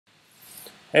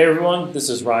Hey everyone, this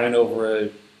is Ryan over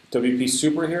at WP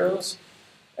Superheroes,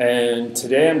 and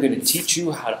today I'm going to teach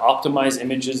you how to optimize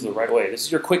images the right way. This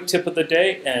is your quick tip of the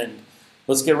day, and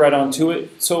let's get right on to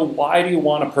it. So why do you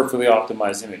want a perfectly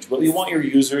optimized image? Well, you want your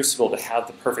users to be able to have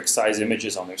the perfect size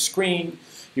images on their screen.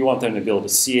 You want them to be able to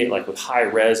see it like with high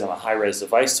res on a high res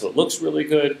device so it looks really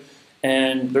good.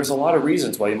 And there's a lot of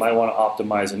reasons why you might want to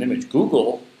optimize an image.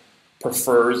 Google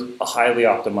prefers a highly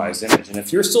optimized image. And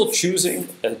if you're still choosing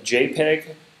a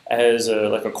JPEG as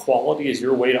like a quality as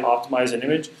your way to optimize an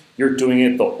image, you're doing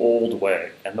it the old way.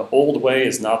 And the old way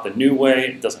is not the new way.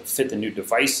 It doesn't fit the new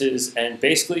devices. And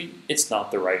basically, it's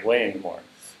not the right way anymore.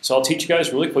 So I'll teach you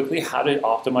guys really quickly how to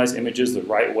optimize images the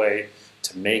right way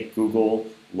to make Google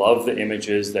love the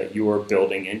images that you are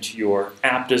building into your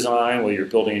app design, whether you're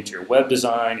building into your web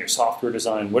design, your software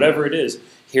design, whatever it is.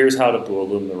 Here's how to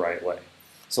build them the right way.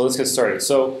 So let's get started.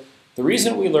 So the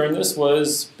reason we learned this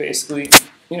was basically,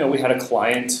 we had a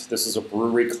client. This is a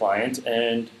brewery client,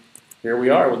 and here we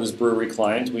are with this brewery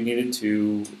client. We needed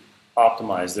to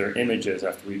optimize their images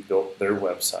after we built their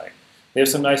website. They have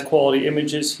some nice quality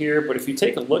images here, but if you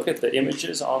take a look at the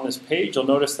images on this page, you'll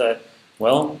notice that,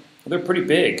 well, they're pretty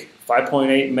big.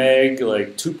 5.8 meg,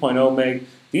 like 2.0 meg.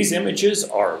 These images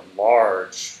are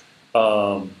large.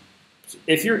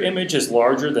 If your image is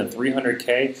larger than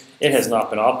 300K, it has not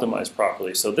been optimized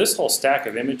properly. So this whole stack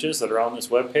of images that are on this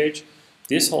web page,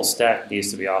 this whole stack needs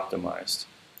to be optimized.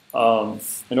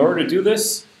 In order to do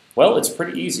this, well, it's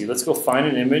pretty easy. Let's go find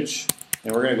an image,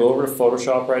 and we're going to go over to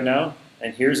Photoshop right now.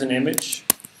 And here's an image.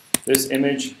 This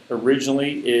image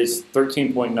originally is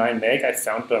 13.9 meg. I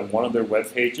found it on one of their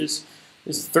web pages.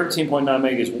 This 13.9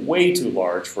 meg is way too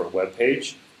large for a web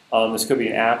page. This could be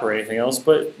an app or anything else,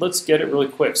 but let's get it really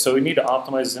quick. So we need to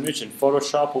optimize this image in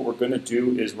Photoshop. What we're going to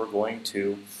do is we're going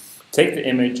to take the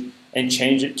image and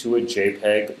change it to a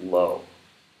JPEG low.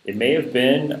 It may have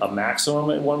been a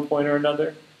maximum at one point or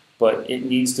another, but it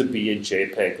needs to be a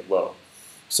JPEG low.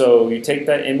 So you take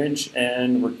that image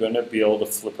and we're going to be able to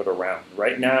flip it around.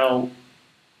 Right now,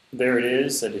 there it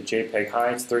is at a JPEG high.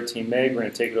 It's 13 meg. We're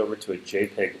going to take it over to a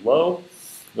JPEG low.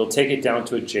 It'll take it down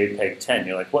to a JPEG 10.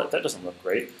 You're like, what? That doesn't look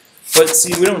great. But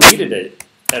see, we don't need it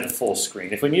at full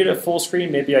screen. If we need it at full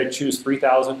screen, maybe I'd choose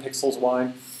 3,000 pixels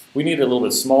wide. We need it a little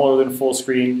bit smaller than full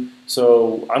screen.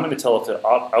 So I'm going to tell it to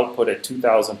output at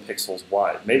 2,000 pixels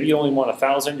wide. Maybe you only want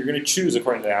 1,000. You're going to choose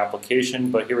according to the application,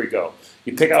 but here we go.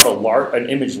 You pick out an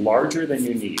image larger than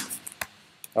you need.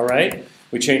 All right?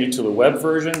 We change it to the web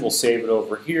version. We'll save it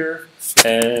over here.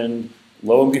 And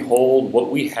lo and behold, what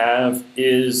we have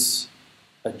is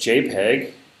a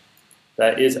JPEG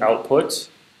that is output,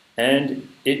 and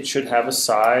it should have a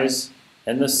size,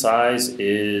 and the size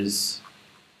is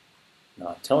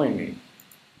not telling me,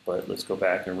 but let's go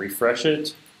back and refresh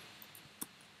it,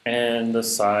 and the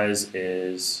size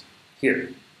is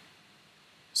here.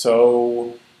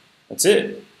 So that's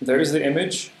it. There's the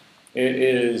image. It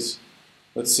is,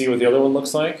 let's see what the other one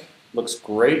looks like. Looks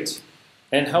great.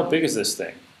 And how big is this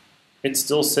thing? It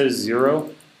still says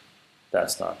 0.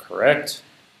 That's not correct.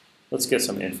 Let's get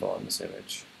some info on this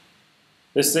image.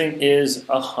 This thing is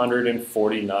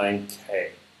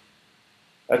 149K.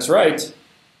 That's right.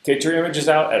 Get your images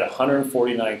out at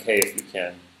 149K if you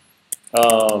can.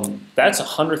 That's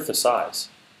 100th the size.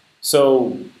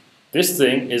 So this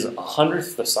thing is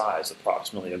 100th the size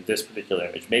approximately of this particular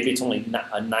image. Maybe it's only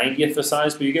a 90th the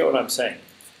size, but you get what I'm saying.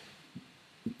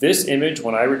 This image,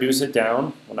 when I reduce it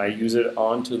down, when I use it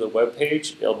onto the web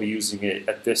page, I'll be using it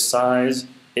at this size.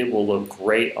 It will look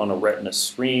great on a Retina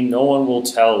screen. No one will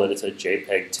tell that it's a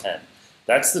JPEG 10.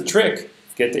 That's the trick.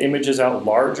 Get the images out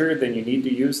larger than you need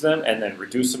to use them, and then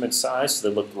reduce them in size so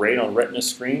they look great on Retina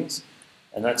screens.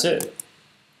 And that's it.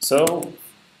 So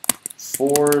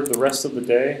for the rest of the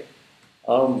day,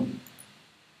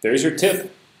 there's your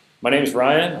tip. My name is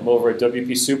Ryan. I'm over at WP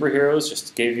Superheroes.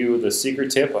 Just gave you the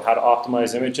secret tip of how to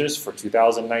optimize images for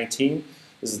 2019.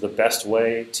 This is the best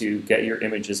way to get your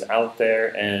images out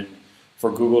there and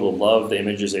for Google to love the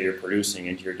images that you're producing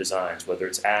into your designs, whether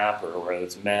it's app or whether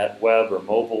it's web or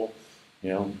mobile.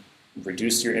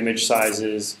 Reduce your image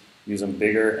sizes, use them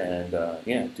bigger, and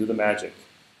yeah, do the magic.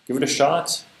 Give it a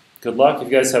shot. Good luck.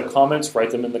 If you guys have comments, write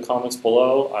them in the comments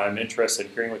below. I'm interested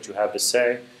in hearing what you have to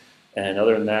say. And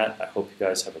other than that, I hope you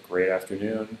guys have a great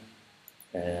afternoon.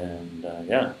 And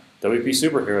yeah, WP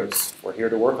Superheroes, we're here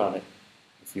to work on it.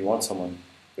 If you want someone,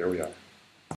 there we are.